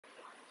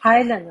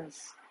Hi learners,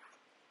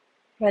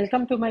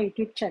 welcome to my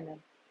YouTube channel.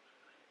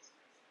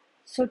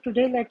 So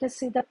today let us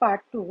see the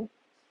part 2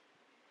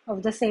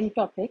 of the same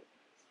topic.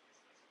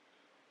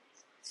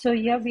 So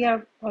here we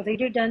have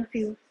already done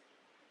few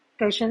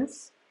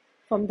questions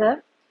from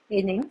the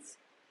innings.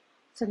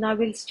 So now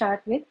we'll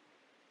start with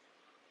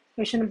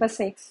question number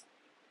 6.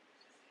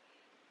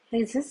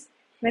 This is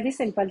very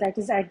simple, that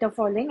is add the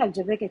following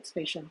algebraic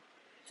expression.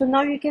 So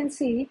now you can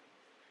see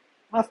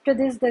after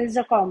this there is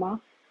a comma,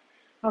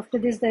 after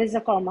this there is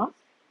a comma,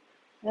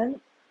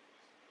 and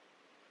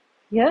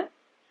here.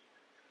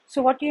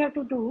 So what you have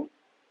to do,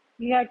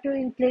 you have to,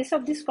 in place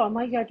of this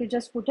comma, you have to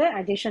just put an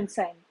addition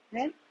sign.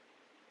 And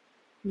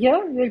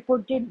here you will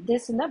put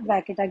this in a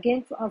bracket.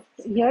 Again,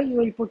 here you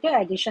will put an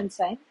addition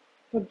sign.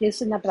 Put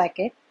this in a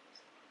bracket.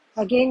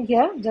 Again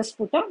here, just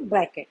put a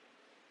bracket.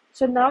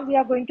 So now we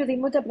are going to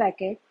remove the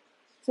bracket.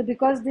 So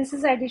because this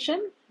is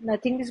addition,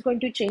 nothing is going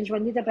to change.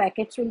 Only the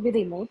brackets will be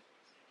removed.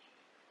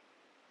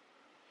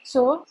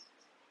 So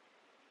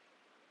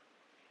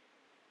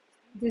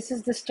this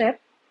is the step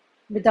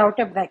without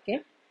a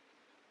bracket.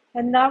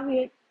 And now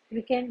we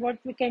can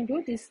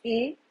do, this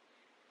a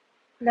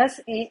plus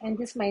a and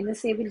this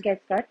minus a will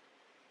get cut.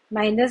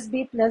 Minus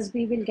b plus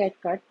b will get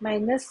cut.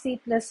 Minus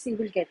c plus c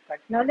will get cut.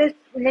 Now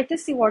let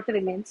us see what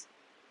remains.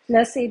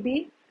 Plus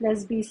ab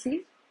plus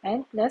bc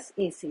and plus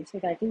ac. So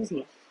that is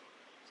here.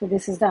 So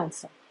this is the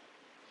answer.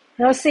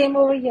 Now same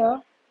over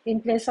here. In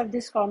place of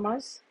these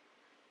commas,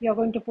 you are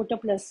going to put a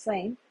plus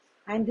sign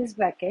and these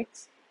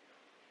brackets.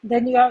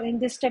 Then you are in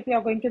this step you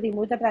are going to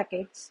remove the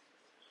brackets.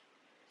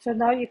 So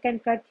now you can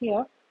cut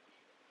here.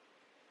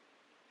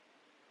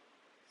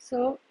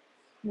 So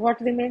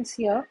what remains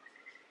here?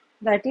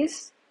 That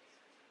is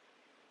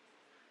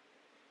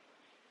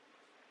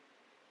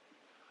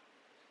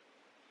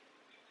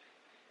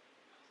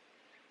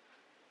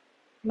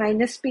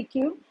minus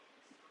pq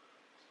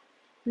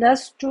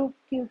plus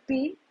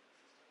 2qp.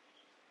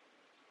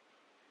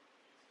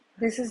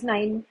 This is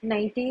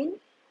 19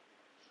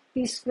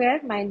 p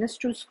square minus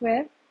 2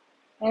 square,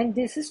 and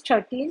this is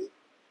 13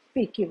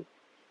 pq.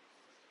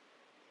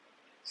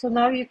 So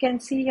now you can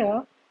see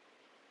here,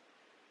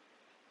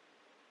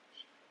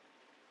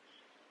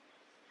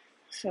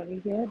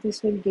 here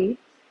this will be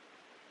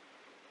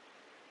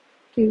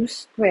q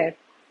square,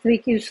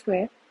 3q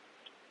square.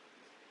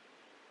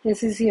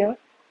 This is here,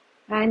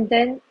 and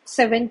then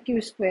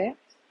 7q square.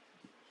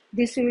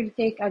 This we will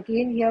take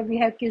again. Here we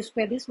have q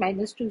square, this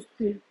minus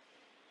 2q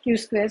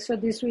square. So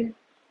this will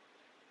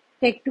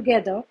take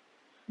together.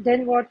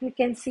 Then what we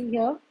can see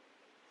here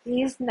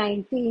is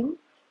 19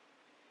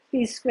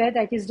 p square,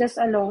 that is just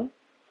alone.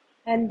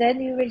 And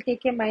then you will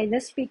take a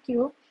minus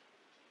pq,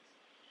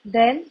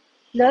 then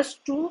plus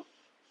 2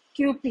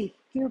 qp.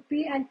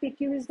 qp and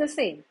pq is the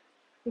same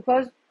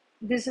because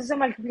this is a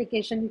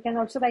multiplication. You can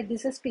also write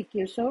this as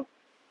pq. So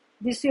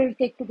this you will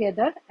take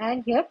together,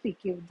 and here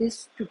pq,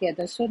 this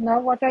together. So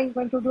now what are you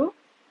going to do?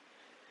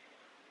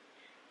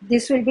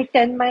 This will be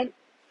 10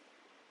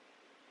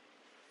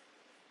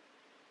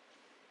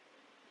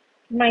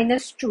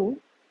 minus 2.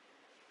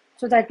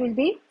 So that will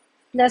be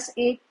plus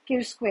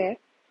 8q square.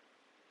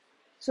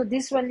 So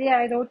this only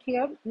I wrote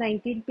here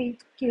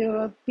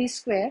 19p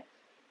square,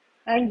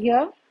 and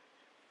here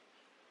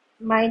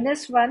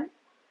minus 1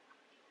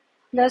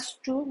 plus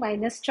 2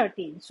 minus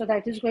 13. So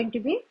that is going to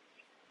be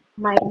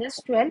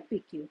minus 12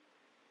 pq.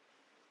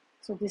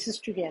 So this is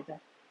together.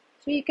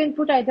 So you can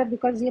put either,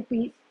 because here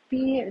p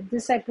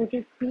this I put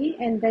it p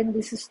and then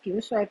this is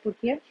q. So I put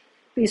here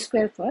p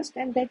square first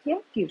and then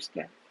here q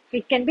square.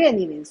 It can be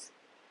anyways.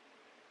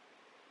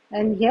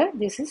 And here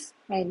this is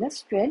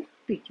minus 12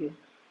 pq.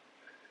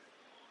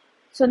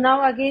 So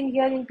now again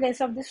here in place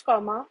of this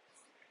comma,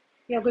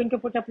 you are going to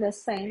put a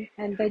plus sign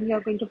and then you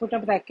are going to put a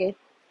bracket.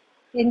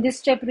 In this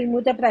step,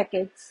 remove the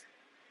brackets.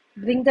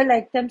 Bring the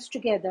like terms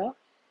together.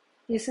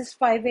 This is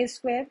 5a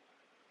square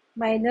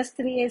minus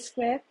 3a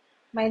square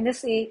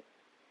minus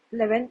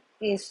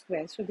 11a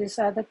square. So these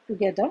are the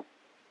together.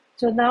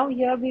 So now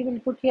here we will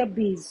put here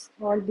b's,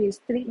 all b's.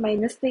 3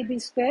 minus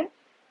 3b square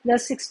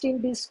plus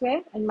 16b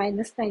square and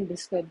minus 9b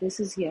square.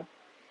 This is here.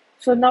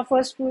 So now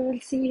first we will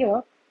see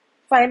here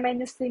 5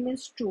 minus 3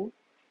 means 2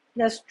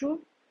 plus 2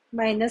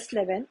 minus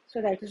 11.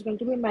 So that is going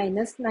to be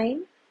minus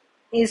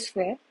 9a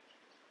square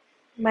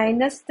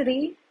minus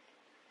 3.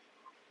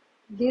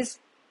 This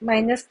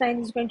minus 9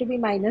 is going to be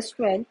minus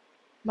 12.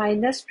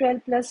 Minus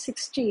 12 plus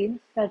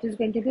 16, that is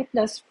going to be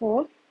plus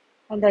 4,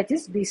 and that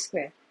is b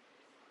square.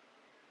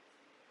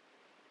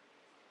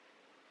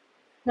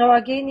 Now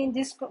again in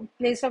this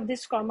place of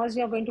this commas,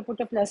 you are going to put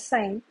a plus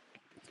sign.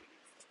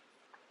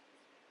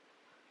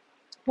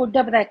 Put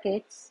the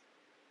brackets.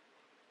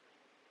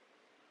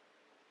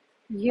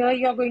 Here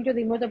you are going to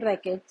remove the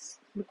brackets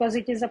because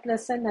it is a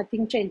plus sign,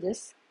 nothing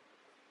changes.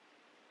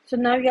 So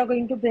now you are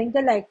going to bring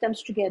the like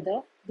terms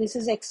together. This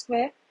is x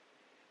square,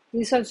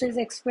 this also is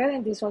x square,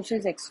 and this also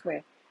is x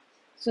square.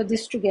 So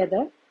this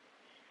together.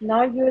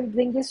 Now you will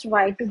bring this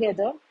y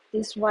together,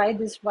 this y,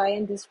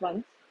 and this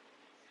one.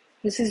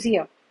 This is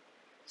here.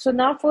 So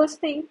now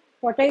first thing,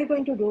 what are you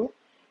going to do?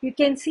 You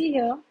can see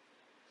here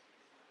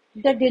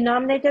the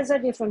denominators are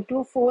different,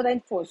 2, 4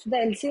 and 4. So the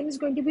LCM is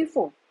going to be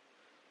 4.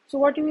 So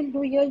what you will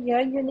do here,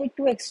 you need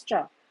 2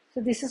 extra.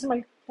 So this is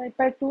multiplied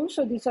by 2,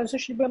 so this also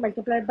should be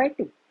multiplied by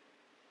 2.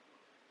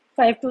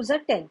 5 2s are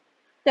 10.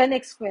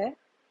 10x square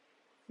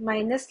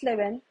minus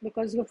 11,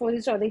 because your 4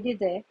 is already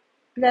there,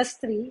 plus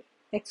 3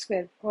 x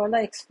square, all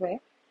are x square,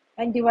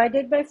 and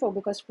divided by 4,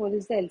 because 4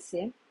 is the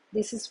LCM.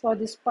 This is for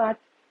this part.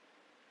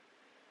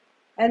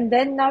 And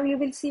then now you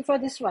will see for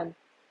this one.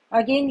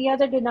 Again, here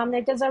the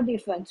denominators are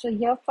different. So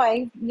here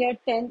 5, here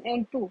 10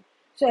 and 2.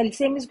 So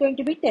LCM is going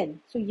to be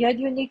 10. So here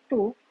you need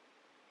 2.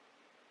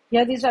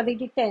 Here is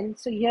already 10.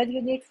 So here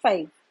you need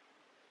 5.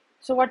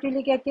 So what will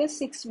you get here?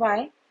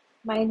 6y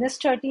minus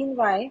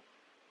 13y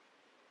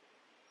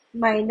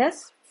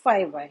minus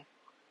 5y.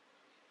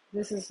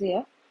 This is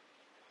here.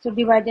 So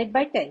divided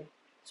by 10.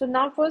 So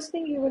now first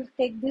thing you will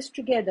take this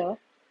together.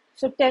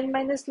 So 10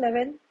 minus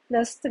 11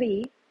 plus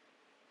 3.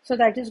 So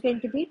that is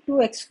going to be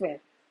 2x square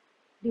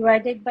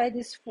divided by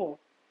this 4.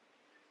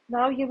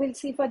 Now you will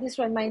see for this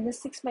one,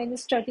 minus 6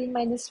 minus 13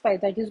 minus 5.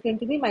 That is going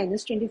to be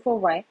minus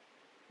 24y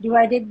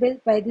divided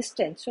by this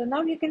 10. So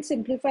now you can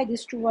simplify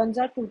this. 2 1s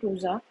are, 2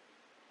 2s are,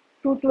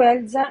 2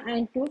 12s are,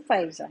 and 2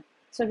 5s are.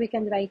 So we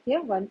can write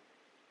here 1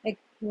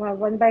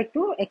 by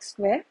 2 x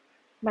square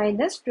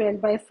minus 12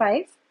 by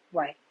 5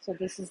 y. So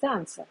this is the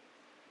answer.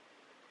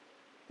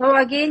 Now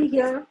again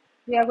here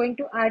we are going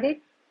to add it.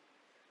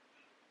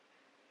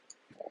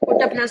 Put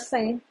a plus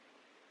sign.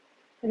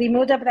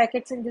 Remove the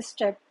brackets in this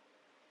step.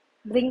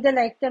 Bring the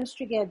like terms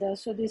together.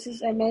 So this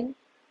is mn.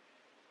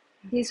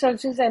 This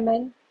also is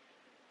mn.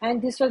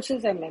 And this also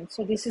is mn.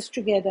 So this is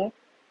together.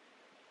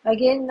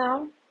 Again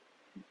now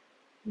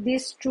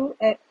these two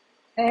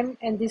m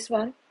and this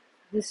one.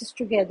 This is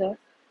together.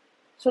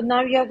 So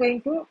now you are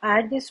going to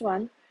add this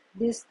one.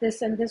 This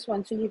and this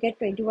one. So you get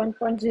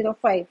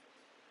 21.05.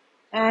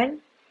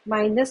 And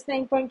minus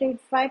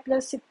 9.85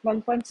 plus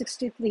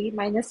 1.63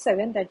 minus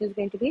 7, that is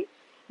going to be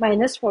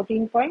minus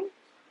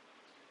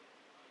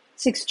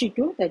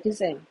 14.62, that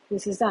is n.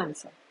 This is the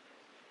answer.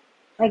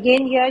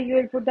 Again here you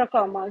will put the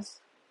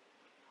commas,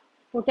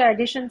 put the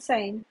addition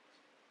sign,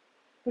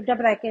 put the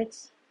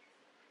brackets,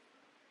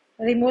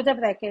 remove the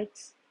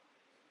brackets.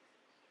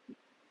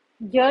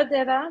 Here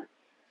there are,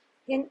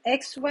 in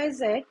x, y,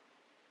 z,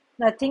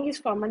 nothing is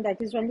common,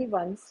 that is only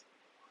ones.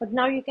 But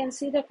now you can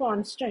see the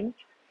constant.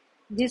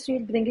 This will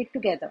bring it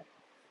together.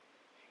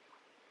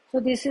 So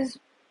this is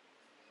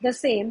the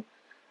same.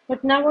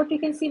 But now what you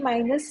can see,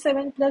 minus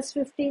 7 plus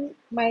 15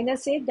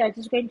 minus 8, that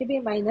is going to be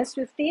minus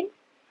 15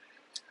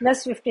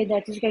 plus 15,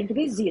 that is going to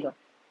be 0.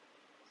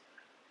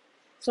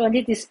 So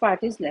only this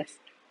part is left.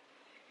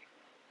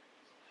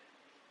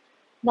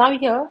 Now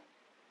here,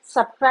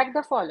 subtract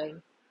the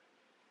following.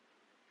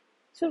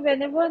 So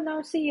whenever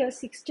now see here,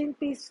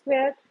 16p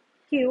square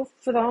cube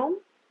from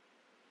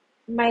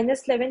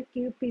minus 11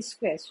 cube p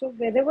square. So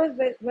wherever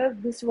where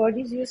this word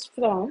is used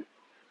from,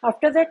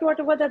 after that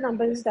whatever the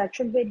number is, that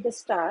should be at the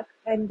start,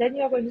 and then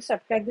you are going to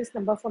subtract this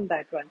number from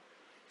that one.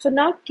 So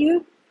now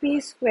cube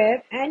p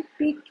square and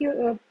p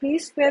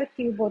square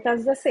cube both are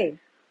the same.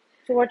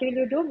 So what will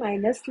you do?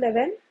 Minus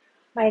 11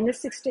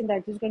 minus 16,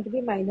 that is going to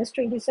be minus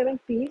 27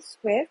 p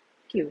square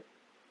cube.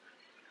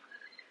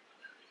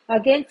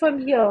 Again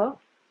from here,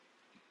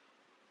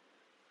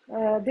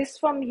 this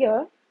from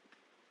here,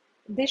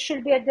 this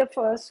should be at the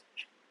first,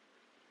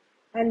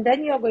 and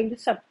then you are going to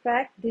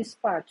subtract this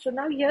part. So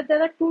now here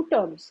there are two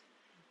terms.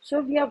 So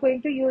we are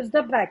going to use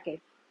the bracket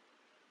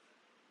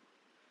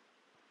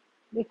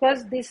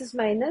because this is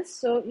minus.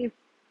 So if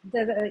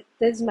there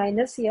is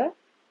minus here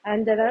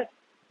and there are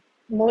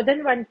more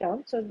than one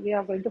term, so we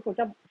are going to put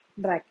a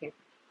bracket.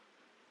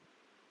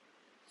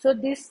 So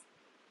this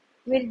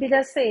will be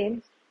the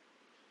same,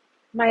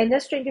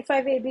 minus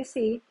 25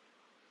 ABC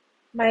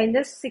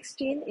minus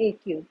 16 A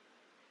cube.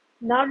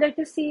 Now let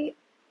us see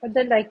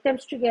the like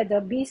terms together.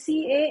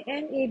 BCA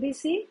and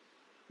ABC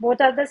both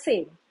are the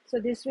same. So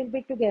this will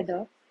be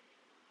together.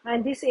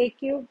 And this A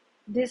cube,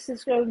 this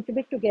is going to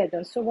be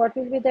together. So what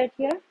will be that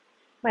here?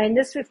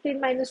 Minus 15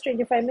 minus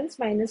 25 means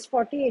minus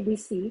 40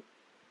 ABC.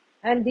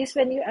 And this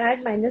when you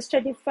add minus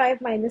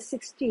 35 minus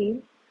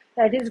 16,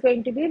 that is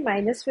going to be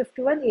minus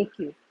 51 A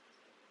cube.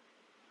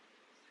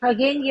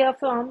 Again here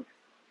from,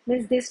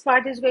 means this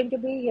part is going to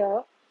be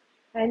here.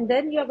 And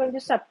then you are going to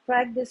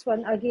subtract this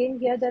one. Again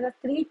here there are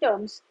three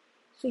terms.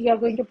 So you are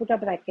going to put a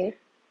bracket.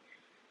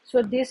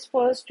 So this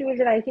first you will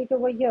write it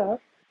over here.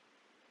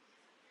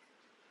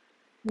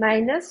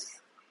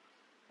 Minus.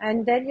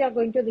 And then you are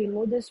going to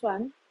remove this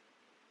one.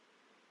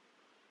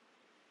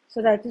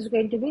 So that is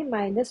going to be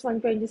minus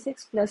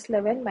 126 plus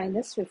 11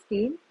 minus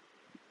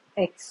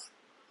 15x.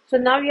 So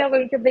now you are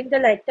going to bring the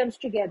like terms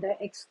together.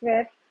 X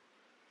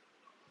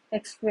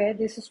square,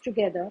 this is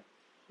together.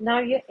 Now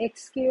your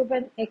x cube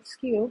and x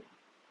cube,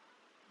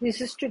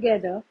 this is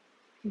together.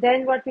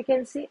 Then what we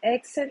can see,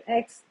 x and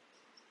x,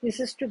 this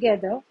is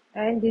together,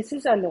 and this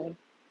is alone.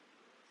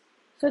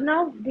 So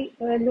now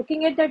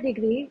looking at the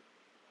degree,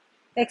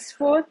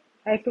 x4,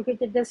 I took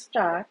it at the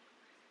start.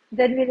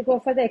 Then we'll go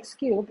for the x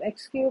cube.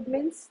 X cube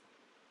means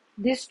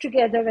this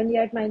together, when you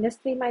add minus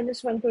 3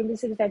 minus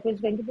 126, that is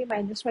going to be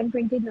minus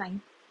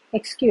 129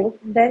 x cube.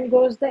 Then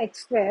goes the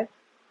x square.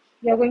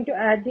 You're going to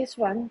add this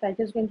one, that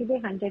is going to be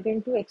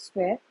 102 x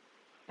square.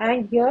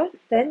 And here,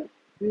 then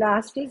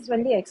last is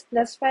only x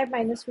plus 5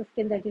 minus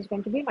 15, that is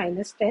going to be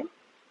minus 10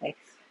 x.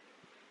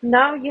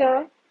 Now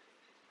here,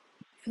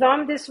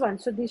 from this one,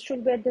 so this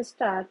should be at the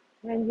start,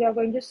 and we are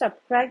going to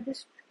subtract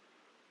this.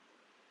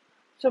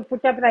 So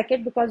put a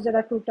bracket because there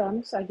are two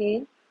terms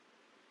again.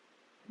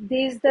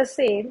 This is the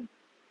same.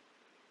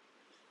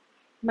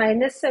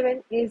 Minus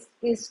 7 is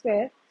a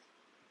square.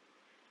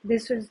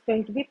 This is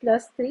going to be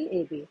plus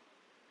 3ab.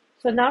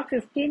 So now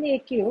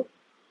 15a cube.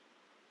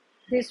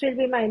 This will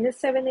be minus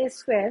 7a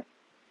square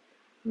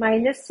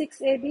minus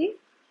 6ab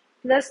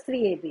plus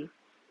 3ab.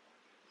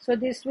 So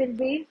this will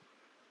be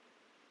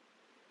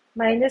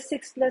minus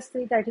 6 plus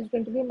 3, that is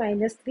going to be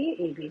minus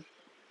 3ab.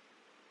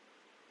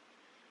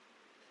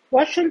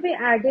 What should be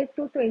added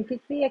to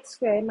 23x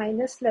square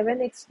minus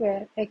 11x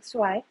square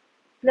xy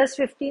plus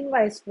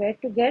 15y square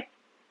to get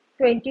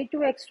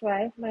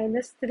 22xy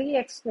minus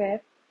 3x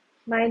square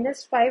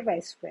minus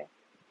 5y square?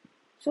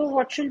 So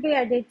what should be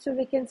added? So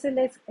we can say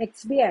let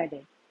x be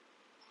added.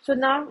 So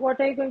now what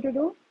are you going to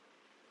do?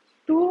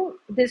 To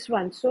this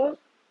one. So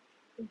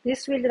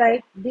this will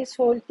write, this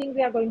whole thing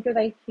we are going to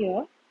write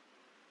here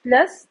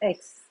plus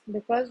x,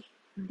 because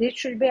this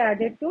should be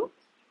added to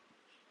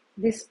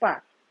this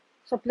part.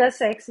 So plus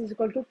x is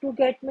equal to 2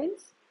 get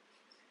means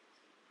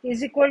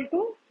is equal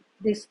to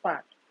this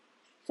part.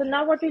 So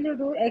now what will you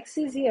do? X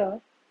is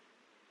here.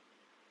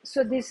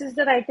 So this is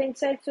the right hand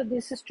side. So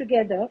this is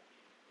together.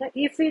 Now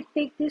if we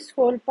take this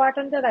whole part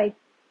on the right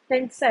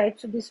hand side,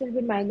 so this will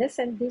be minus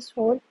and this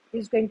whole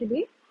is going to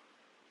be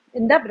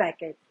in the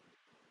bracket.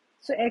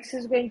 So x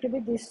is going to be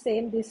this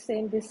same,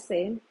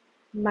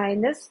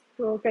 minus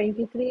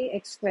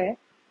 23x square,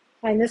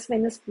 minus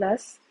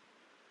plus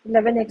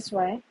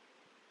 11xy,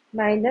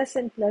 minus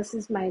and plus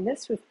is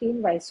minus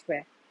 15y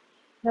square.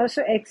 Now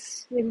so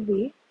x will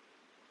be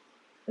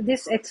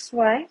this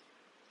xy.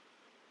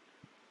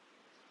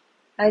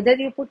 Either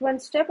you put one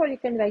step or you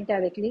can write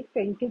directly.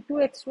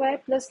 22xy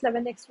plus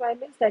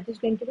 11xy means that is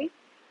going to be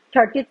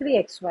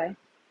 33xy.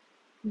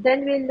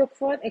 Then we'll look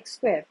for x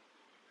square.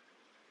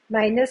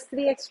 Minus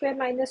 3x square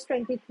minus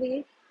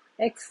 23x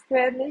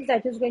square means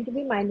that is going to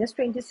be minus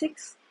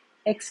 26x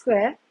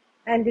square,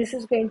 and this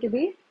is going to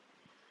be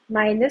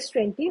minus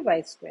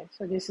 20y square.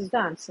 So this is the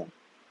answer.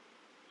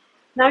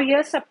 Now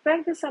here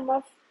subtract the sum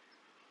of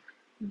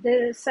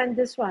this and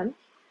this one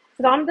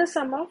from the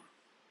sum of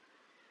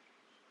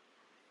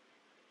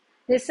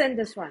this and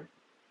this one.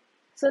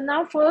 So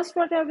now first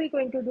what are we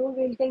going to do?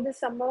 We'll take the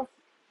sum of,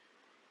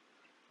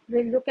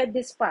 we'll look at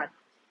this part.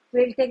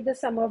 We'll take the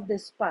sum of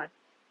this part.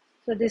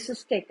 So this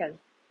is taken.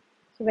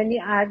 So when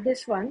you add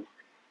this one,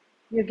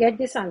 you get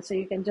this answer.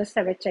 You can just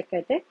have a check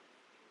at it.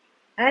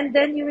 And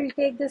then you will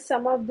take the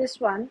sum of this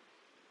one,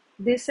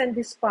 this and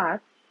this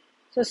part.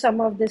 So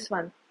sum of this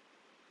one.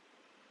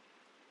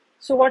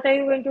 So what are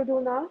you going to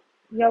do now?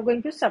 You are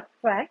going to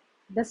subtract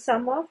the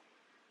sum of,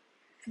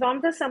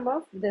 from the sum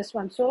of this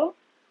one. So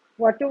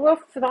whatever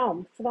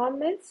from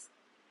means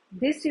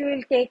this you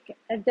will take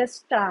at the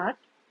start,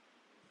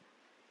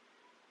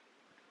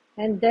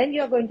 and then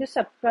you are going to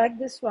subtract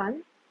this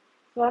one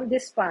from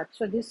this part.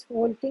 So this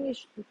whole thing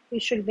is,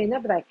 it should be in a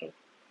bracket.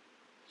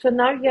 So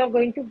now you are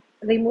going to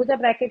remove the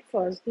bracket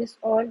first. This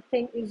all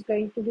thing is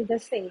going to be the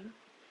same.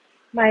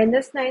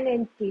 Minus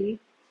 9nt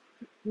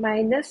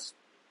minus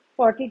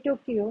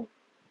 42q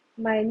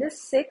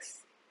minus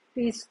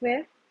 6p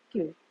square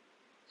q.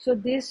 So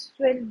this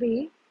will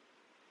be,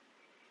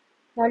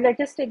 now let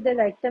us take the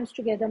like terms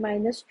together.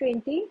 Minus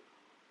 20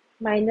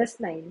 minus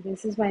 9.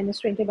 This is minus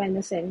 20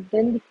 minus n.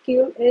 Then the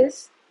q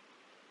is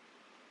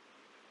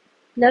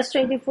plus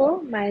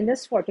 24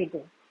 minus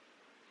 42.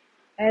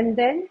 And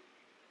then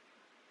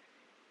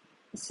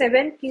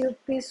 7 cube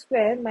p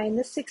square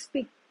minus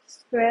 6p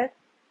square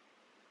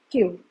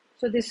cube.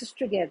 So this is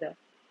together.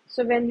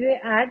 So when we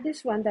add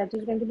this one, that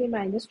is going to be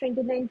minus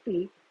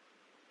 29p.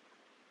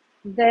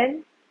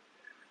 Then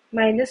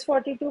minus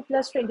 42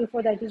 plus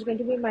 24, that is going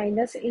to be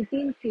minus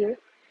 18q.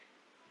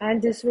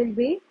 And this will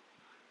be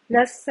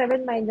plus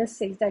 7 minus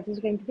 6, that is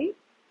going to be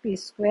p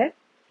square.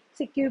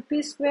 So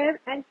qp square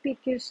and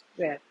pq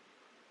square.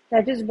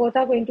 That is, both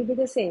are going to be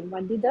the same.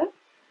 Only the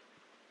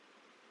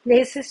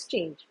places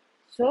change.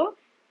 So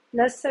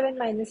plus 7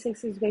 minus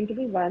 6 is going to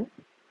be 1.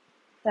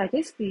 That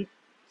is p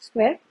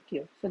square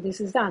q. So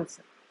this is the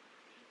answer.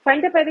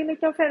 Find the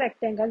perimeter of a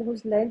rectangle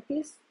whose length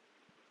is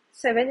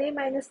 7a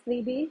minus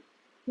 3b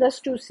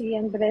plus 2c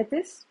and breadth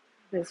is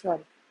this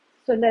one.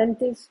 So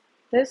length is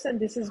this and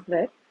this is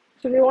breadth.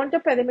 So we want the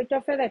perimeter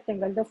of a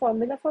rectangle. The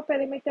formula for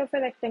perimeter of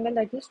a rectangle,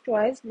 that is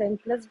twice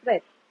length plus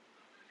breadth.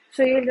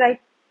 So you will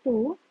write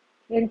 2.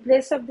 In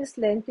place of this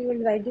length, you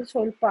will write this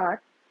whole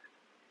part.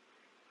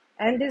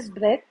 And this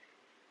breadth,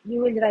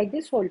 you will write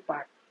this whole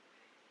part.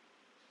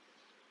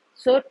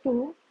 So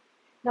 2.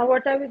 Now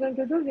what are we going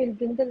to do? We'll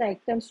bring the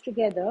like terms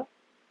together.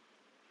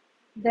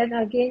 Then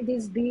again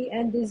this b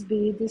and this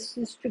b, this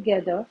is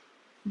together.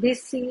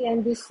 this C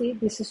and this C,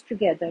 this is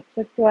together.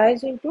 So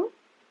twice into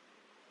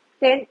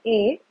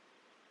 10A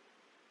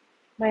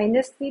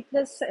minus 3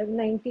 plus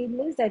 19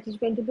 means that is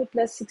going to be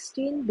plus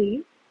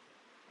 16B,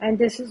 and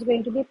this is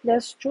going to be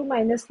plus 2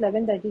 minus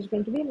 11, that is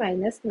going to be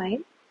minus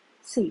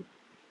 9C.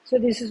 So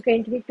this is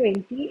going to be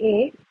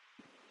 20A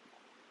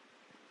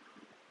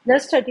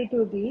plus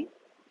 32B,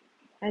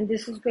 and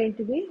this is going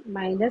to be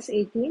minus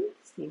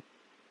 18C.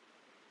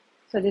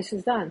 So this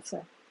is the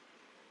answer.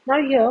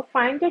 Now here,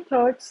 find the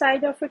third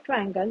side of a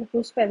triangle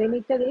whose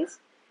perimeter is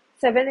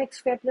 7x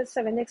squared plus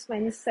 7x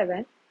minus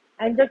 7,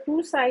 and the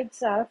two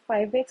sides are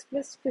 5x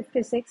plus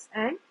 56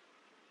 and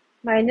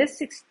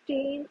minus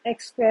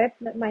 16x squared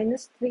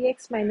minus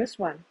 3x minus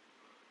 1.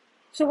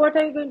 So what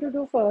are you going to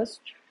do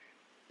first?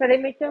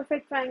 Perimeter of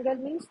a triangle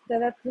means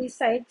there are three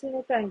sides in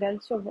a triangle.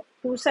 So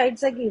two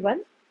sides are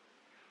given.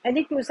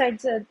 Any two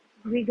sides,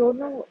 we don't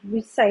know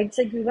which sides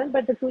are given,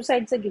 but the two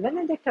sides are given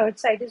and the third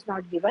side is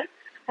not given,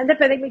 and the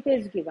perimeter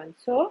is given.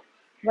 So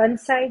one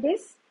side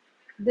is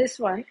this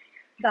one,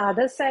 the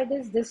other side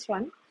is this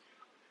one,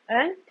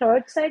 and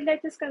third side,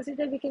 let us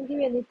consider, we can give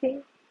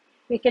anything,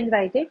 we can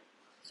write it.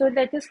 So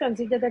let us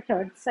consider the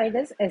third side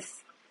as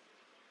S.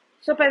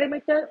 So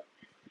perimeter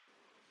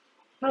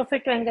of a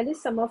triangle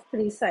is sum of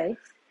three sides.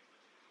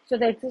 So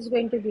that is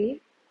going to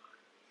be,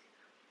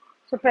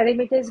 so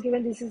perimeter is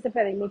given, this is the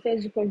perimeter,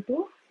 is equal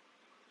to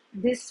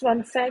this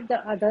one side, the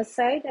other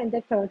side, and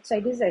the third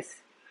side is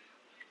S.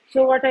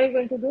 So what are you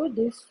going to do?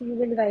 This you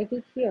will write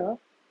it here,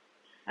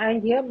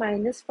 and here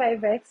minus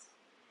 5x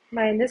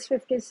minus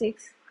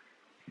 56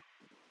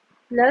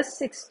 plus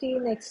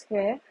 16x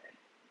square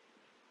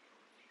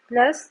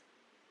plus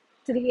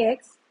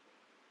 3x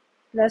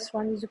plus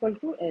 1 is equal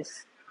to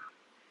S.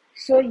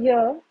 So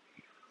here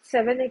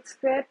 7x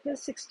square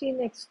plus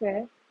 16x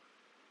square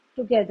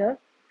together,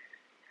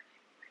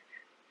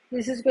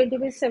 this is going to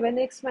be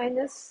 7x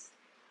minus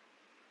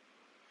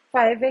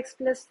 5x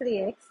plus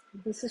 3x,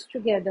 this is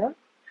together,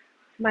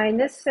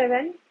 minus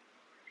 7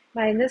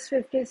 minus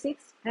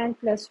 56 and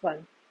plus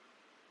 1.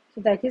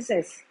 So that is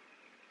S.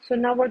 So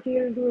now what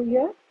you will do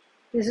here,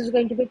 this is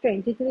going to be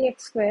 23x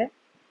square,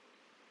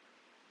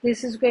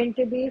 this is going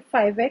to be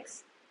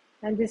 5x,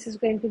 and this is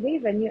going to be,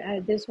 when you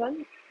add this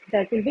one,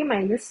 that will be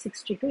minus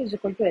 62 is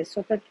equal to S.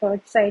 So the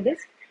third side is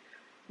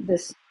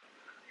this.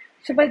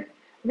 So but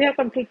we have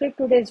completed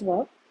today's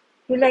work.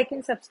 Do like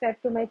and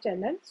subscribe to my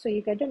channel so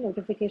you get a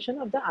notification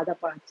of the other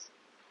parts.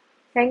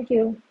 Thank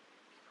you.